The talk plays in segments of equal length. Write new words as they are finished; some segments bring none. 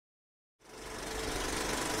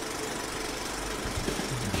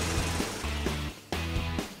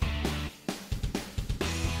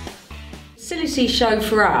Facility show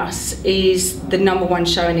for us is the #1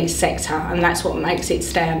 show in its sector, and that's what makes it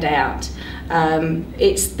stand out.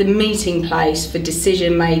 It's the meeting place for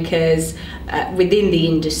decision makers within the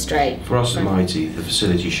industry. For us at Mighty, the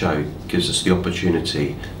facility show gives us the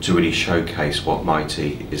opportunity to really showcase what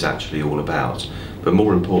Mighty is actually all about. But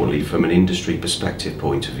more importantly, from an industry perspective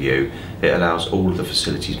point of view, it allows all of the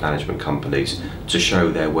facilities management companies to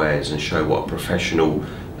show their wares and show what a professional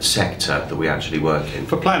sector that we actually work in.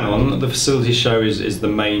 For Plan On, the Facilities Show is the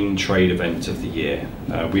main trade event of the year.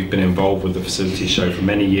 We've been involved with the Facilities Show for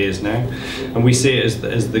many years now, and we see it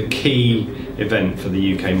as the key event for the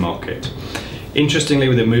UK market. Interestingly,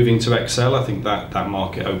 with it moving to Excel, I think that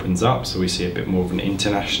market opens up, so we see a bit more of an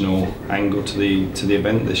international angle to the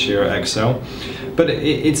event this year at Excel. But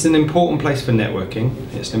it's an important place for networking.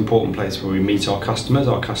 It's an important place where we meet our customers.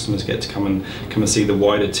 Our customers get to come and see the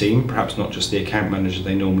wider team, perhaps not just the account manager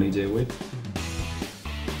they normally deal with.